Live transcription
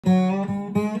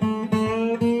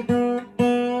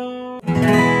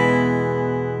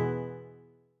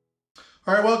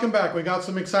welcome back. We got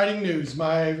some exciting news.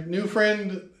 My new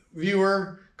friend,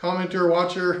 viewer, commenter,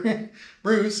 watcher,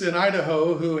 Bruce in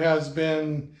Idaho, who has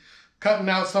been cutting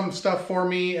out some stuff for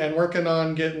me and working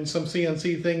on getting some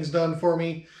CNC things done for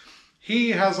me. He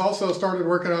has also started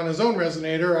working on his own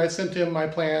resonator. I sent him my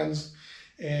plans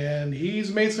and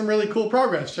he's made some really cool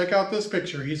progress. Check out this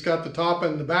picture. He's got the top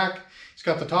and the back. He's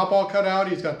got the top all cut out.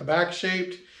 He's got the back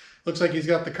shaped. Looks like he's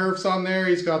got the kerfs on there.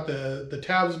 He's got the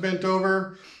tabs bent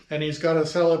over, and he's got a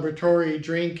celebratory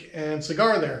drink and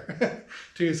cigar there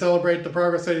to celebrate the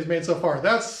progress that he's made so far.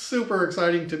 That's super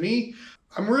exciting to me.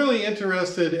 I'm really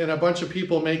interested in a bunch of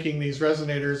people making these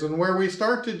resonators, and where we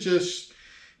start to just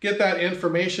get that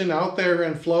information out there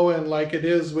and flowing like it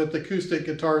is with acoustic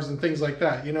guitars and things like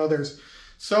that. You know, there's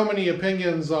so many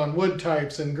opinions on wood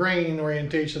types and grain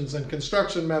orientations and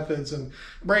construction methods and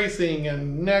bracing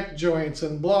and neck joints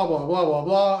and blah, blah, blah, blah,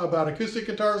 blah about acoustic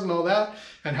guitars and all that.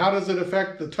 And how does it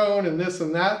affect the tone and this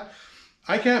and that?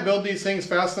 I can't build these things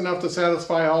fast enough to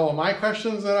satisfy all of my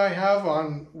questions that I have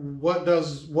on what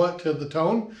does what to the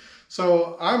tone.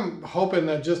 So I'm hoping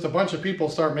that just a bunch of people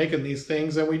start making these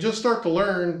things and we just start to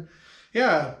learn,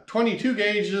 yeah, 22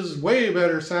 gauge is way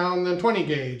better sound than 20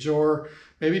 gauge, or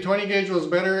maybe 20 gauge was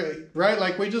better, right?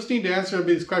 Like, we just need to answer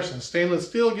these questions. Stainless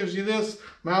steel gives you this,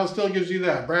 mild steel gives you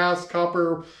that, brass,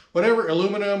 copper, whatever,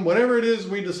 aluminum, whatever it is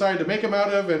we decide to make them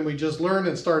out of, and we just learn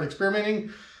and start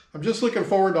experimenting. I'm just looking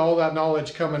forward to all that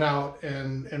knowledge coming out,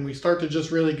 and we start to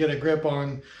just really get a grip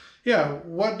on, yeah,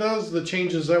 what does the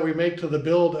changes that we make to the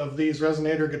build of these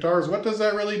resonator guitars, what does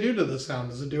that really do to the sound?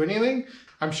 Does it do anything?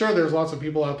 I'm sure there's lots of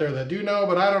people out there that do know,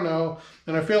 but I don't know.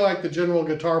 And I feel like the general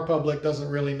guitar public doesn't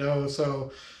really know.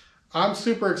 So I'm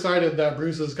super excited that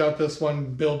Bruce has got this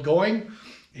one build going.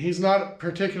 He's not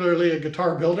particularly a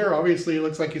guitar builder. Obviously, he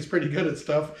looks like he's pretty good at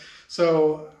stuff.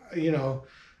 So, you know,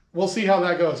 we'll see how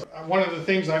that goes. One of the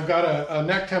things, I've got a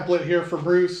neck template here for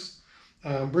Bruce.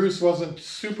 Bruce wasn't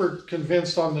super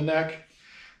convinced on the neck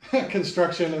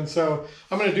construction, and so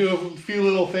I'm going to do a few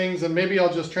little things, and maybe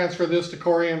I'll just transfer this to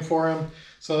Corian for him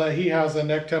so that he has a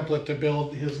neck template to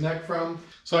build his neck from.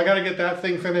 So I got to get that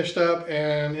thing finished up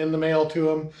and in the mail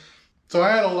to him. So I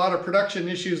had a lot of production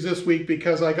issues this week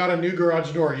because I got a new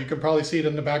garage door. You can probably see it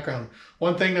in the background.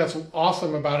 One thing that's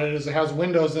awesome about it is it has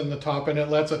windows in the top and it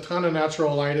lets a ton of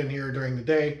natural light in here during the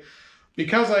day.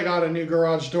 Because I got a new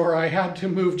garage door, I had to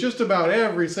move just about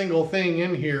every single thing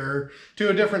in here to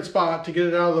a different spot to get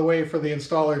it out of the way for the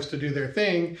installers to do their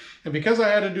thing. And because I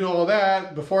had to do all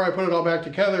that, before I put it all back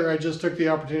together, I just took the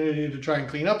opportunity to try and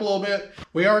clean up a little bit.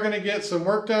 We are going to get some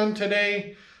work done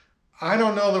today. I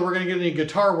don't know that we're going to get any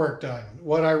guitar work done.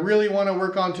 What I really want to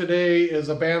work on today is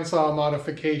a bandsaw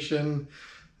modification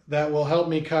that will help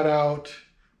me cut out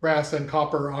brass and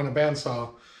copper on a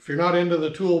bandsaw. If you're not into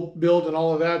the tool build and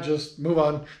all of that, just move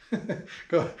on.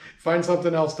 Go find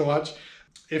something else to watch.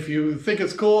 If you think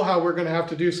it's cool how we're going to have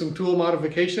to do some tool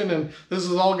modification, and this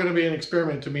is all going to be an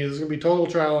experiment to me. This is going to be total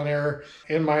trial and error.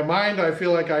 In my mind, I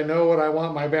feel like I know what I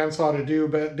want my bandsaw to do,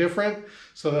 but different,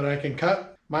 so that I can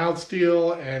cut mild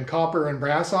steel and copper and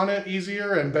brass on it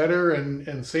easier and better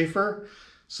and safer.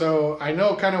 So I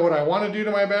know kind of what I want to do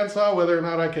to my bandsaw. Whether or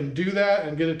not I can do that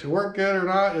and get it to work good or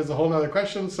not is a whole nother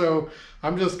question. So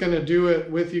I'm just going to do it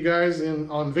with you guys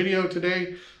on video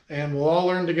today, and we'll all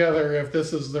learn together if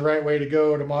this is the right way to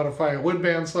go to modify a wood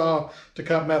bandsaw to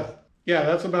cut metal. Yeah,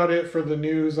 that's about it for the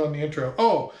news on the intro.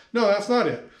 Oh, no, that's not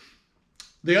it.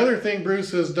 The other thing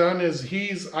Bruce has done is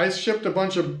I shipped a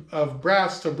bunch of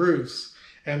brass to Bruce,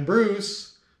 and Bruce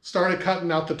started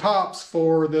cutting out the tops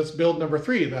for this build number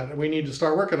 3 that we need to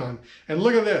start working on. And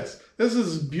look at this. This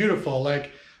is beautiful.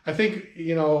 Like, I think,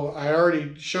 you know, I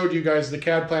already showed you guys the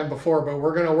CAD plan before, but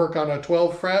we're going to work on a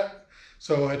 12 fret.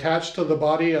 So attached to the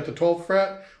body at the 12th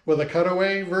fret with a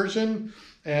cutaway version.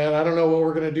 And I don't know what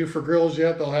we're going to do for grills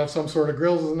yet. They'll have some sort of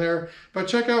grills in there. But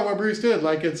check out what Bruce did.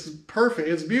 Like, it's perfect.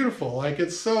 It's beautiful. Like,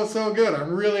 it's so, so good.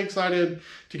 I'm really excited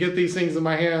to get these things in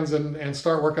my hands and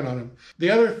start working on them.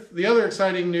 The other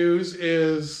exciting news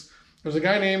is there's a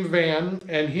guy named Van,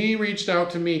 and he reached out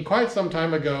to me quite some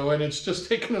time ago, and it's just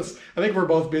taken us, I think we're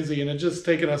both busy, and it's just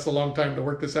taken us a long time to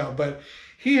work this out. But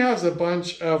he has a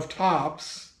bunch of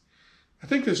tops. I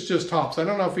think it's just tops. I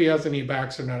don't know if he has any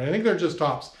backs or not. I think they're just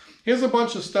tops. He has a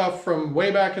bunch of stuff from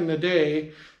way back in the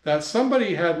day that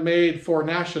somebody had made for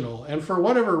National, and for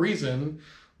whatever reason,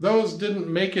 those didn't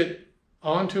make it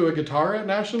onto a guitar at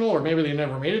National, or maybe they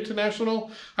never made it to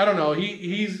National. I don't know.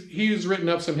 He's written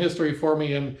up some history for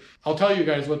me, and I'll tell you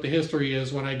guys what the history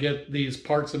is when I get these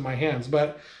parts in my hands.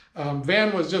 But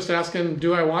Van was just asking,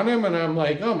 do I want him? And I'm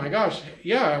like, oh my gosh,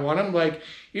 yeah, I want him. Like,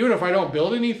 even if I don't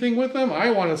build anything with them,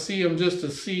 I want to see him just to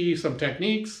see some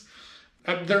techniques.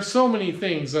 There's so many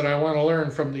things that I want to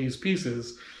learn from these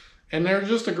pieces. And they're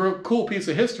just a cool piece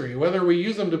of history. Whether we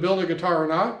use them to build a guitar or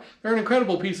not, they're an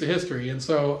incredible piece of history. And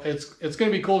so it's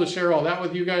going to be cool to share all that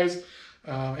with you guys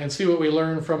and see what we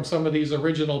learn from some of these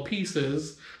original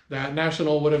pieces that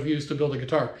National would have used to build a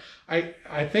guitar.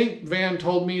 I think Van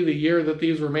told me the year that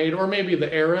these were made, or maybe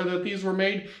the era that these were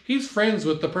made. He's friends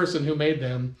with the person who made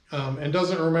them and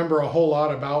doesn't remember a whole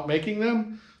lot about making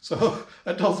them. So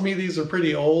that tells me these are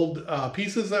pretty old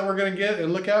pieces that we're going to get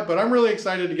and look at, but I'm really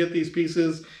excited to get these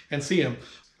pieces and see them.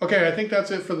 Okay, I think that's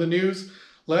it for the news.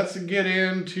 Let's get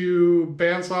into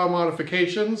bandsaw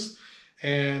modifications.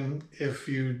 And if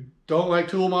you don't like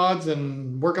tool mods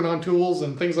and working on tools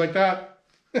and things like that,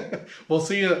 we'll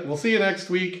see you next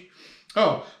week.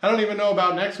 Oh, I don't even know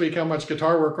about next week, how much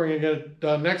guitar work we're going to get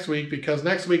done next week, because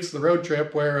next week's the road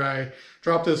trip where I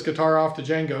drop this guitar off to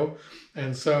Django.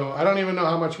 And so I don't even know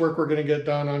how much work we're going to get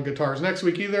done on guitars next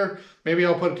week either. Maybe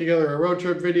I'll put together a road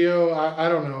trip video. I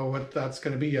don't know what that's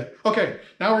going to be yet. Okay,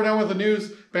 now we're done with the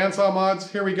news. Bandsaw mods,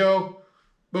 here we go.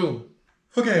 Boom.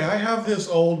 Okay, I have this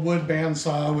old wood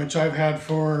bandsaw, which I've had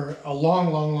for a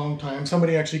long time.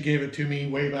 Somebody actually gave it to me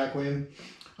way back when.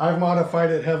 I've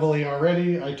modified it heavily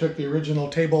already. I took the original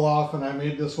table off and I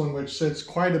made this one, which sits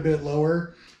quite a bit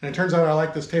lower. And it turns out I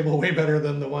like this table way better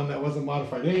than the one that wasn't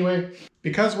modified anyway.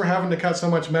 Because we're having to cut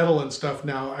so much metal and stuff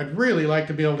now, I'd really like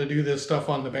to be able to do this stuff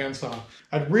on the bandsaw.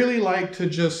 I'd really like to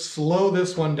just slow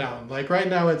this one down. Like right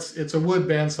now it's a wood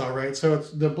bandsaw, right? So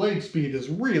the blade speed is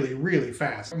really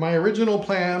fast. My original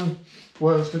plan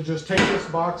was to just take this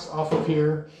box off of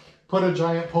here, put a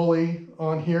giant pulley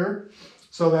on here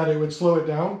so that it would slow it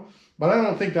down. But I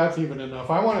don't think that's even enough.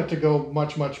 I want it to go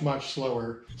much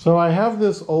slower. So I have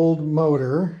this old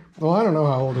motor. Well, I don't know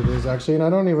how old it is actually, and I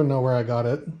don't even know where I got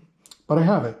it, but I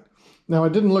have it. Now,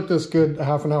 it didn't look this good a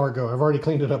half an hour ago. I've already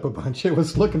cleaned it up a bunch. It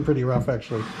was looking pretty rough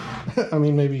actually. I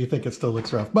mean, maybe you think it still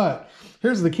looks rough, but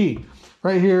here's the key.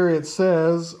 Right here it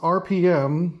says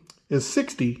RPM is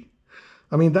 60.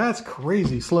 I mean, that's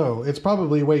crazy slow. It's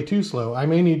probably way too slow. I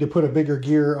may need to put a bigger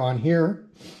gear on here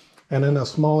and then a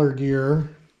smaller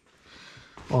gear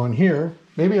on here.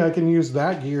 Maybe I can use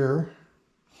that gear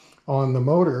on the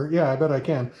motor. Yeah, I bet I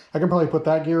can. I can probably put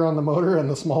that gear on the motor and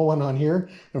the small one on here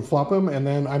and flop them, and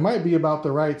then I might be about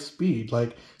the right speed.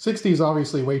 Like 60 is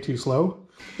obviously way too slow.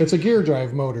 It's a gear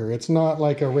drive motor. It's not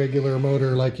like a regular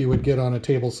motor like you would get on a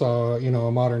table saw, you know,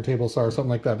 a modern table saw or something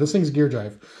like that. This thing's gear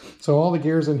drive. So all the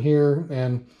gears in here,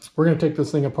 and we're going to take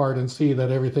this thing apart and see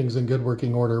that everything's in good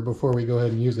working order before we go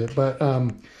ahead and use it. But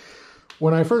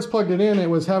when I first plugged it in, it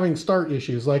was having start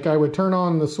issues. Like I would turn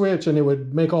on the switch and it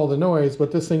would make all the noise,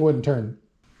 but this thing wouldn't turn.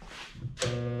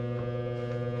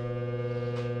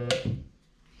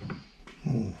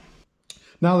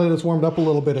 Now that it's warmed up a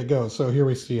little bit, it goes. So here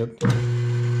we see it.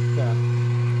 Yeah.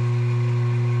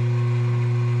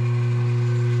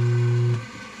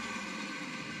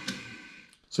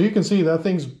 So you can see that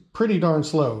thing's pretty darn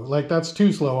slow. Like that's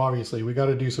too slow, obviously. We got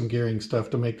to do some gearing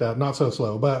stuff to make that not so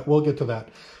slow, but we'll get to that.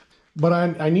 But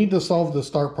I need to solve the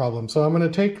start problem. So I'm gonna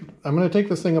take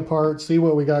this thing apart, see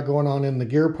what we got going on in the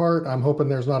gear part. I'm hoping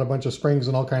there's not a bunch of springs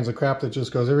and all kinds of crap that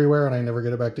just goes everywhere and I never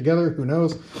get it back together. Who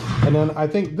knows? And then I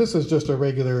think this is just a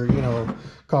regular, you know,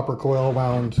 copper coil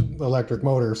wound electric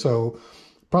motor. So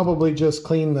probably just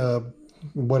clean the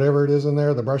whatever it is in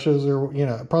there, the brushes, or you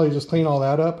know, probably just clean all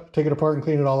that up, take it apart and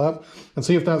clean it all up and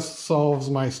see if that solves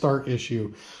my start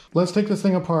issue. Let's take this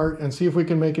thing apart and see if we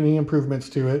can make any improvements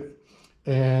to it.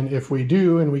 And if we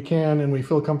do, and we can, and we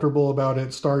feel comfortable about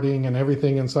it starting and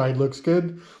everything inside looks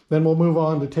good, then we'll move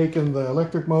on to taking the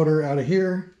electric motor out of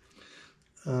here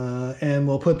and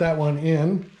we'll put that one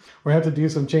in. We have to do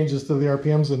some changes to the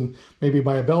RPMs and maybe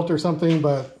buy a belt or something,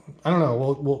 but I don't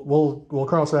know. We'll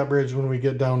cross that bridge when we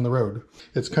get down the road.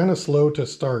 It's kind of slow to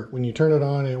start. When you turn it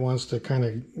on, it wants to kind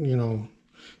of, you know,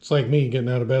 it's like me getting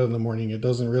out of bed in the morning. It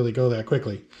doesn't really go that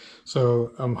quickly.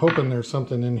 So I'm hoping there's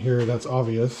something in here that's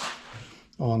obvious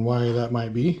on why that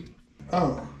might be.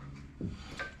 Oh,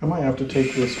 I might have to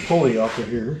take this pulley off of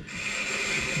here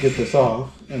to get this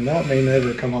off, and that may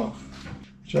never come off,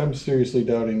 which I'm seriously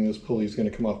doubting this pulley is going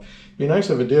to come off. It'd be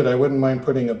nice if it did. I wouldn't mind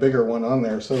putting a bigger one on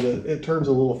there so that it turns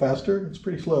a little faster. It's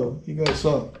pretty slow. You guys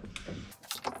saw it.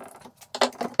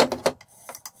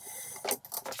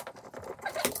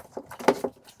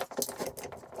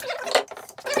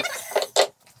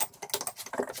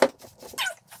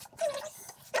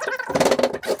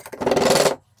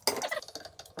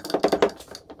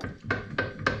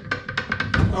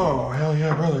 Oh, hell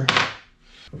yeah, brother.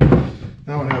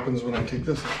 Now what happens when I take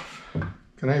this off?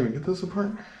 Can I even get this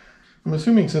apart? I'm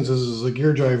assuming since this is a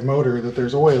gear drive motor that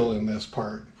there's oil in this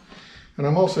part. And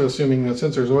I'm also assuming that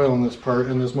since there's oil in this part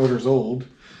and this motor's old,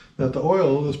 that the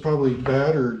oil is probably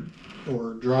bad or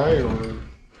dry, or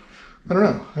I don't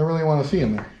know. I really want to see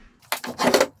in there.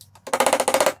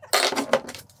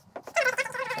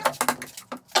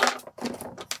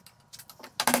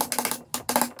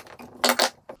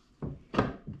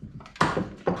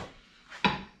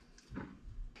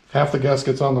 Half the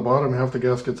gasket's on the bottom, half the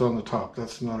gasket's on the top.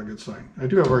 That's not a good sign. I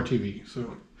do have RTV,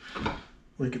 so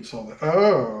we can solve that.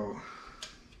 Oh!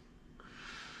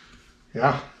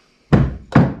 Yeah.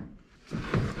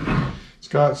 It's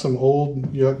got some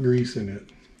old yuck grease in it.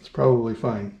 It's probably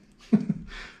fine. I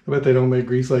bet they don't make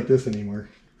grease like this anymore.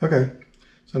 Okay,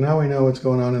 so now we know what's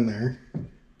going on in there.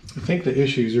 I think the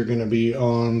issues are going to be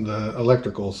on the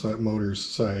electrical side, motor's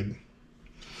side.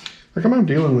 How come I'm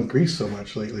dealing with grease so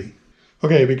much lately?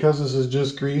 Okay, because this is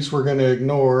just grease, we're going to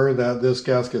ignore that this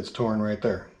gasket's torn right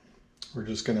there. We're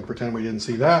just going to pretend we didn't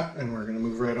see that, and we're going to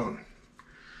move right on.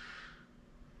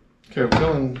 Okay, I'm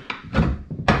feeling...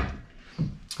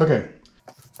 Okay.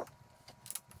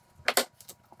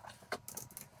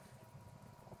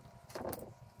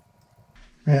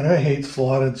 Man, I hate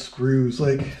slotted screws.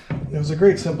 Like, it was a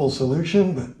great simple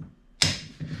solution, but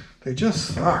they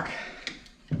just suck.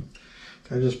 Did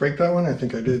I just break that one? I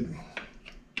think I did.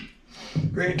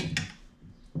 Great.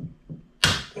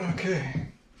 Okay.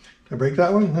 Did I break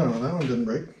that one? No, that one didn't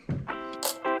break.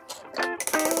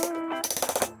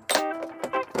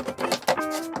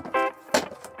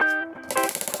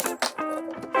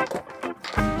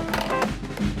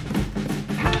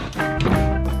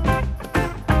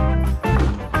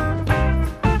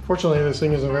 Fortunately, this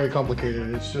thing isn't very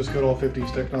complicated. It's just good old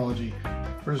 50s technology.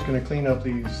 We're just going to clean up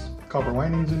these copper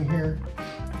windings in here,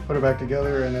 put it back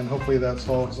together, and then hopefully that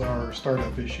solves our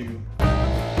startup issue.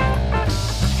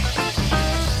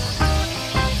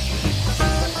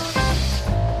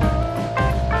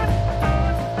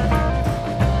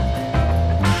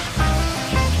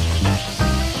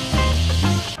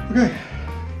 Okay,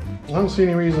 I don't see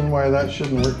any reason why that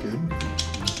shouldn't work good.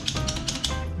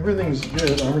 Everything's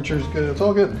good, armature's good, it's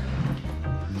all good.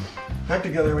 Back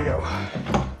together we go.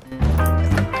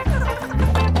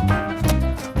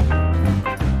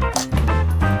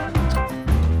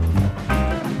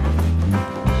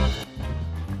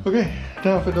 Okay,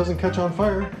 now if it doesn't catch on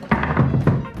fire,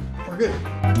 we're good.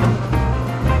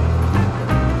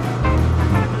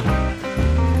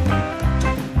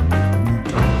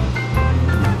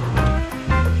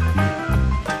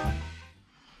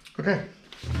 Okay.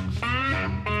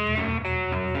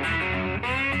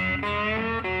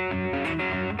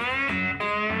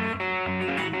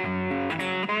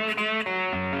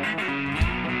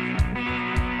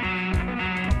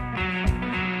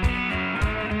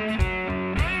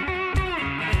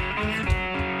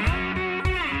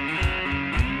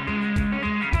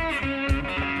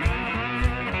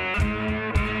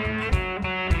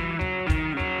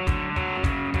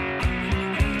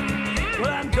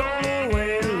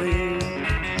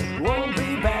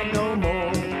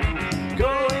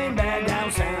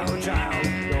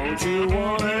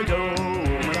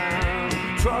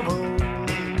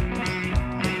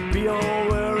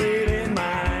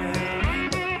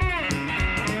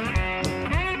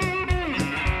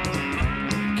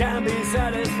 Can't be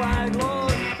satisfied,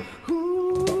 Lord,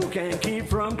 who can keep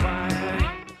from crying.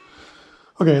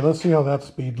 Okay, let's see how that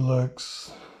speed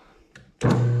looks.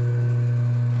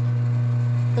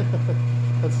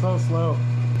 It's so slow.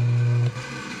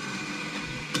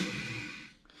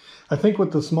 I think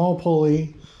with the small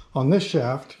pulley on this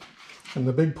shaft and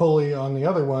the big pulley on the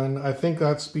other one, I think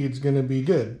that speed's going to be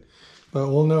good. But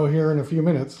we'll know here in a few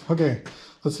minutes. Okay,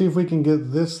 let's see if we can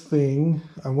get this thing.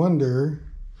 I wonder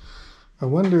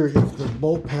if the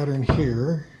bolt pattern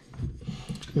here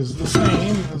is the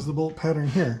same as the bolt pattern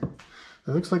here.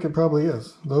 It looks like it probably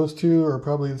is. Those two are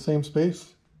probably the same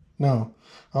space. No.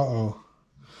 Uh-oh.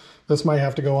 This might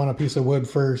have to go on a piece of wood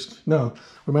first. No,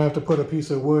 we might have to put a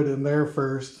piece of wood in there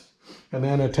first and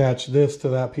then attach this to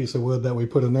that piece of wood that we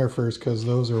put in there first, because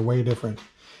those are way different.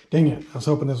 Dang it, I was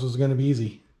hoping this was going to be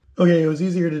easy. Okay, it was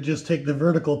easier to just take the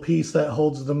vertical piece that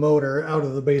holds the motor out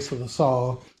of the base of the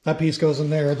saw. That piece goes in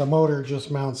there, the motor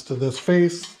just mounts to this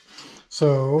face.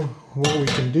 So what we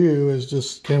can do is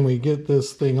just, can we get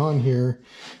this thing on here?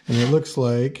 And it looks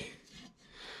like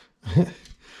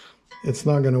it's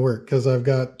not going to work because I've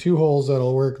got two holes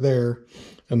that'll work there,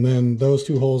 and then those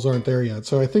two holes aren't there yet.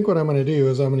 So I think what I'm going to do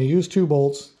is I'm going to use 2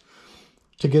 bolts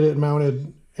to get it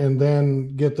mounted and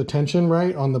then get the tension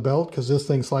right on the belt, because this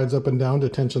thing slides up and down to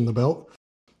tension the belt.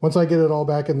 Once I get it all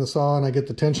back in the saw and I get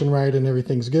the tension right and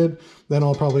everything's good, then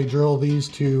I'll probably drill these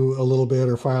two a little bit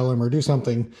or file them or do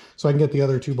something so I can get the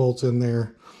other 2 bolts in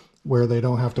there where they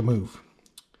don't have to move.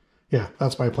 Yeah,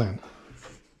 that's my plan.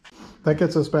 That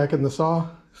gets us back in the saw,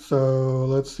 so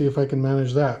let's see if I can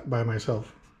manage that by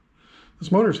myself.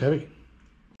 This motor's heavy.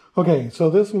 Okay, so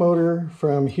this motor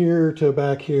from here to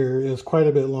back here is quite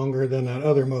a bit longer than that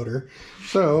other motor.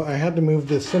 So I had to move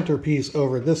this centerpiece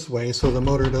over this way so the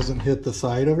motor doesn't hit the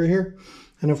side over here.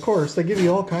 And of course, they give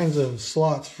you all kinds of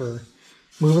slots for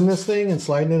moving this thing and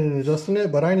sliding it and adjusting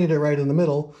it, but I need it right in the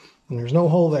middle, and there's no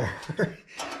hole there.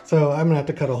 So I'm gonna have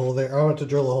to cut a hole there. I'll have to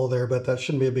drill a hole there, but that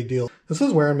shouldn't be a big deal. This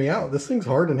is wearing me out. This thing's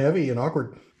hard and heavy and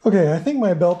awkward. Okay, I think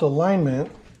my belt alignment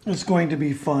is going to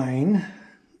be fine.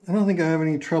 I don't think I have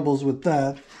any troubles with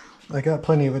that. I got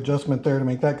plenty of adjustment there to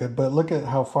make that good, but look at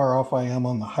how far off I am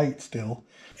on the height still.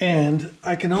 And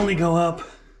I can only go up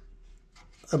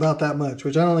about that much,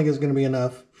 which I don't think is going to be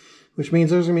enough, which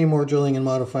means there's going to be more drilling and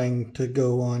modifying to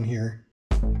go on here.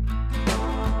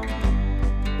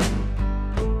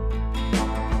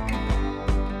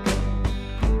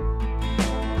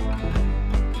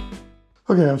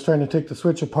 Okay, I was trying to take the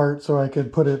switch apart so I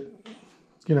could put it,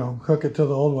 you know, hook it to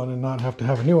the old one and not have to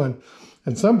have a new one.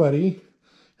 And somebody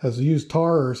has used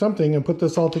tar or something and put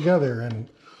this all together. And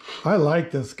I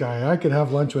like this guy. I could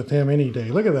have lunch with him any day.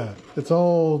 Look at that. It's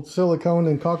all silicone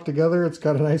and caulked together. It's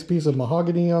got a nice piece of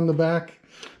mahogany on the back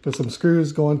with some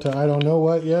screws going to I don't know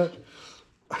what yet.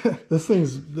 The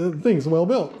thing's well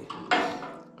built.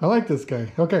 I like this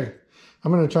guy. Okay,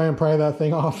 I'm going to try and pry that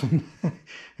thing off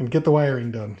and get the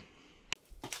wiring done.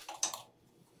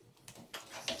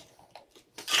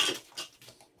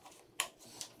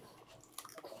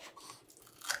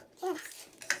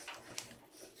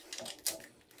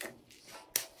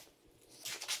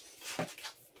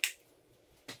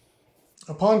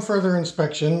 Upon further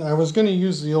inspection, I was going to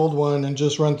use the old one and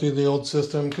just run through the old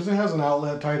system because it has an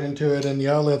outlet tied into it and the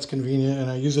outlet's convenient and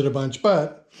I use it a bunch,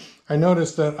 but I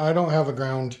noticed that I don't have a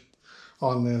ground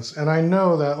on this, and I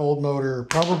know that old motor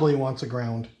probably wants a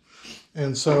ground.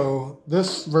 And so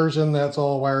this version that's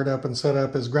all wired up and set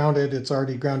up is grounded. It's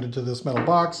already grounded to this metal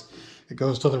box. It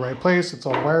goes to the right place. It's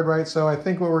all wired right. So I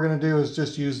think what we're going to do is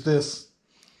just use this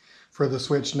for the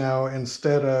switch now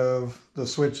instead of the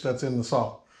switch that's in the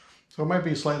saw. So it might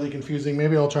be slightly confusing.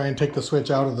 Maybe I'll try and take the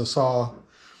switch out of the saw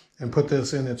and put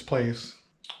this in its place.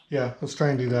 Yeah, let's try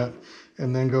and do that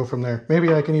and then go from there.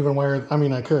 Maybe I can even wire, I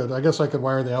mean, I guess I could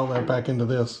wire the outlet back into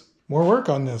this. More work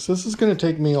on this. This is going to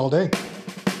take me all day.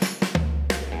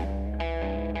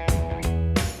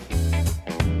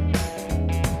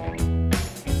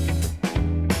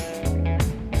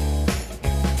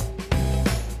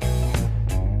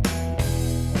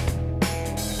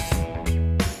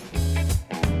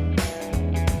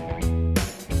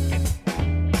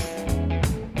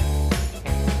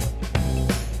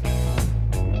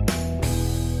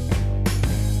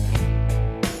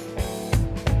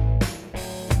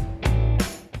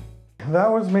 That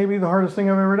was maybe the hardest thing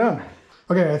I've ever done.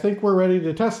 Okay, I think we're ready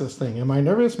to test this thing. Am I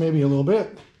nervous? Maybe a little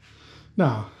bit.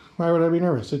 No, why would I be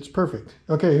nervous? It's perfect.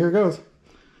 Okay, here it goes.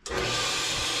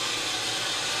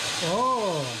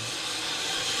 Oh.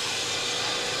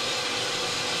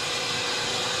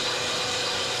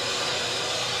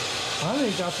 I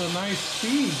think that's a nice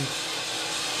speed.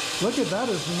 Look at that,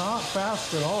 is not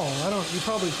fast at all. You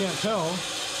probably can't tell.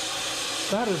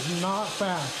 That is not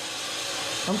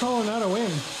fast. I'm calling that a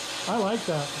win. I like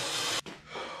that.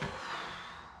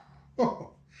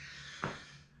 Oh.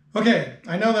 Okay,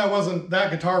 I know that wasn't that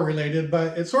guitar related,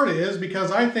 but it sort of is,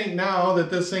 because I think now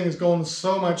that this thing is going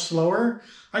so much slower,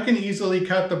 I can easily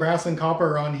cut the brass and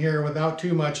copper on here without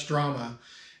too much drama.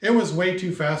 It was way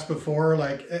too fast before,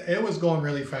 like it was going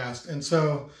really fast. And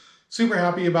so super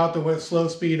happy about the slow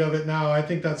speed of it now. I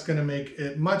think that's going to make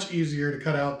it much easier to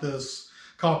cut out this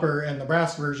copper and the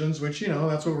brass versions, which, you know,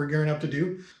 that's what we're gearing up to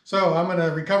do. So I'm going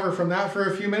to recover from that for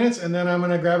a few minutes, and then I'm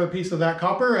going to grab a piece of that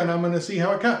copper and I'm going to see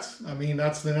how it cuts. I mean,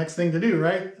 that's the next thing to do,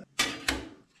 right?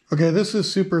 Okay, this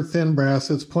is super thin brass.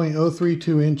 It's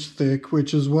 0.032 inch thick,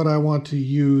 which is what I want to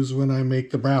use when I make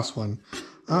the brass one.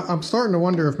 I'm starting to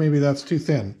wonder if maybe that's too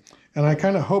thin. And I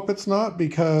kind of hope it's not,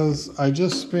 because I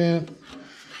just spent,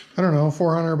 I don't know,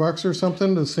 400 bucks or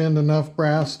something to send enough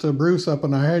brass to Bruce up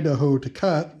in Idaho to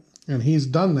cut. And he's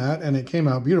done that, and it came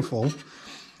out beautiful.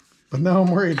 But now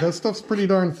I'm worried. That stuff's pretty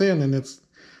darn thin, and it's,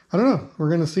 I don't know. We're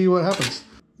going to see what happens.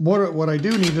 What I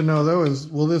do need to know, though, is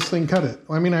will this thing cut it?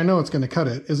 I mean, I know it's going to cut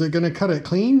it. Is it going to cut it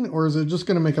clean, or is it just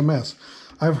going to make a mess?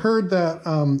 I've heard that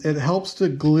it helps to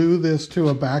glue this to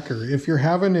a backer. If you're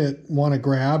having it want to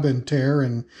grab and tear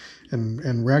and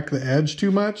wreck the edge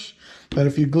too much, that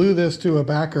if you glue this to a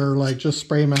backer, like just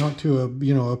spray mount to a,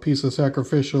 you know, a piece of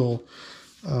sacrificial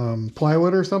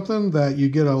plywood or something, that you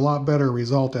get a lot better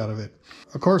result out of it.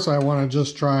 Of course, I want to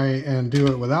just try and do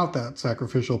it without that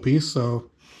sacrificial piece, so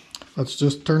let's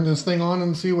just turn this thing on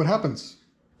and see what happens.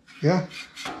 Yeah,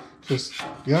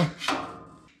 yeah.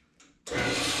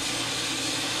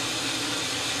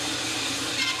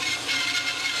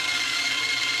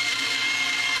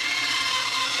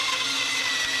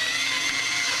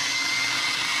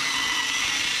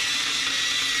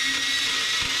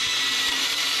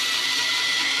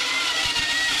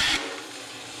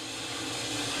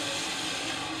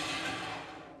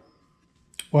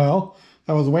 Well,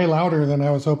 that was way louder than I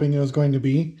was hoping it was going to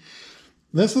be.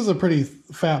 This is a pretty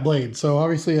fat blade, so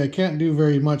obviously I can't do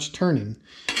very much turning.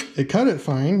 It cut it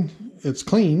fine. It's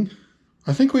clean.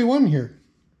 I think we won here.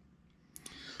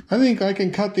 I think I can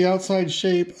cut the outside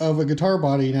shape of a guitar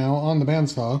body now on the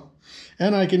bandsaw.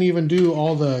 And I can even do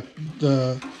all the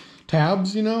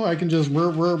tabs, you know. I can just do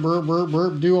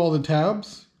all the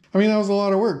tabs. I mean, that was a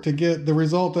lot of work to get the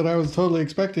result that I was totally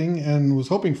expecting and was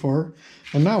hoping for.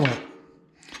 And now what?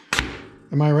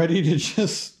 Am I ready to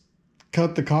just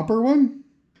cut the copper one?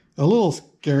 A little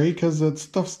scary because that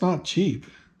stuff's not cheap.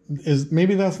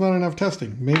 Maybe that's not enough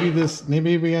testing.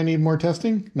 Maybe I need more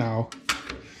testing? No.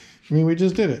 I mean, we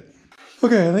just did it.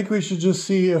 Okay, I think we should just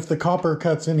see if the copper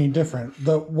cuts any different.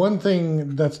 The one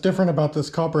thing that's different about this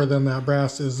copper than that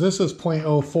brass is this is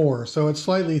 0.04, so it's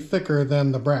slightly thicker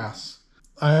than the brass.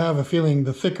 I have a feeling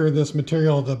the thicker this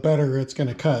material, the better it's going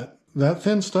to cut. That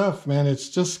thin stuff, man, it's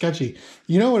just sketchy.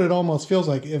 You know what it almost feels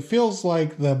like? It feels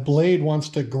like the blade wants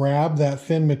to grab that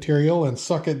thin material and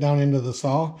suck it down into the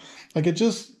saw. Like it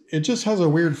just has a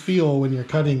weird feel when you're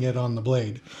cutting it on the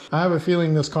blade. I have a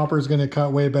feeling this copper is going to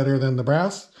cut way better than the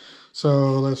brass.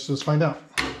 So let's just find out.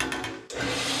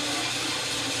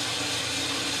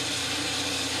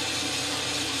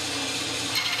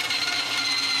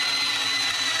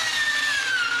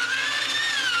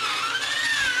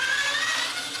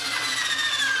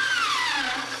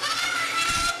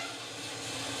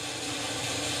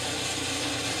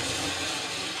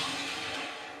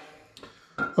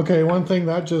 Okay, one thing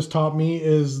that just taught me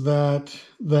is that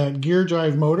gear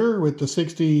drive motor with the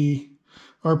 60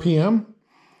 RPM,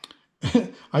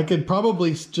 I could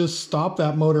probably just stop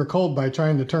that motor cold by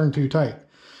trying to turn too tight.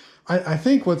 I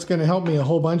think what's going to help me a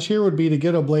whole bunch here would be to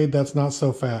get a blade that's not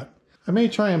so fat. I may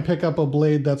try and pick up a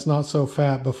blade that's not so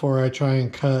fat before I try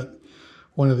and cut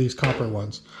one of these copper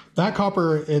ones. That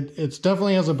copper, it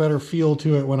definitely has a better feel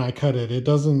to it when I cut it.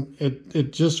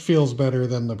 It just feels better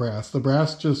than the brass. The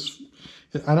brass just,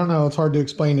 I don't know, it's hard to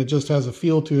explain. It just has a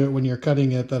feel to it when you're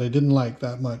cutting it that I didn't like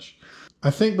that much. I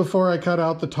think before I cut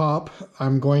out the top,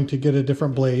 I'm going to get a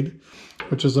different blade,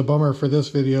 which is a bummer for this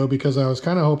video because I was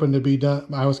kind of hoping to be done.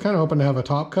 I was kind of hoping to have a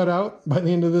top cut out by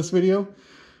the end of this video,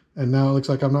 and now it looks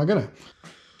like I'm not gonna.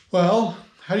 Well,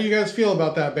 how do you guys feel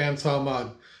about that bandsaw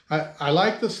mod? I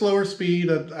like the slower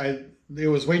speed. It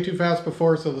was way too fast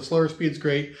before, so the slower speed's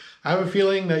great. I have a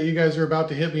feeling that you guys are about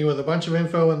to hit me with a bunch of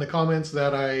info in the comments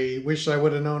that I wish I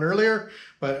would have known earlier,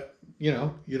 but you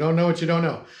know, you don't know what you don't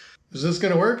know. Is this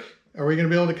gonna work? Are we going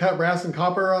to be able to cut brass and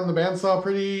copper on the bandsaw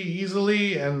pretty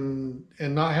easily and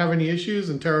not have any issues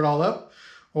and tear it all up?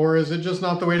 Or is it just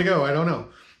not the way to go? I don't know.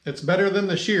 It's better than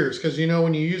the shears because, you know,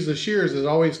 when you use the shears, it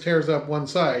always tears up one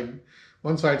side.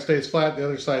 One side stays flat, the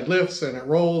other side lifts and it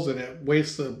rolls and it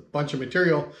wastes a bunch of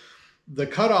material. The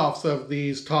cutoffs of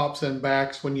these tops and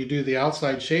backs when you do the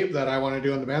outside shape that I want to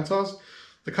do on the bandsaws,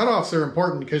 the cutoffs are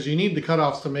important because you need the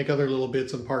cutoffs to make other little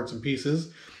bits and parts and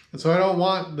pieces. And so I don't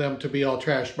want them to be all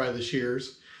trashed by the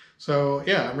shears. So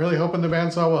yeah, I'm really hoping the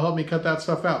bandsaw will help me cut that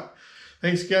stuff out.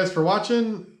 Thanks guys for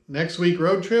watching. Next week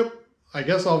road trip, I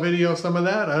guess I'll video some of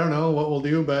that. I don't know what we'll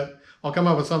do, but I'll come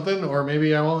up with something, or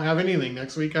maybe I won't have anything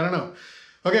next week. I don't know.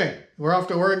 Okay, we're off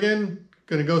to Oregon.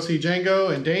 Gonna go see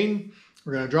Django and Dane.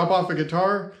 We're gonna drop off a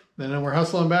guitar, and then we're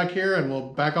hustling back here and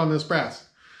we'll back on this brass.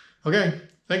 Okay,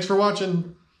 thanks for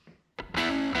watching.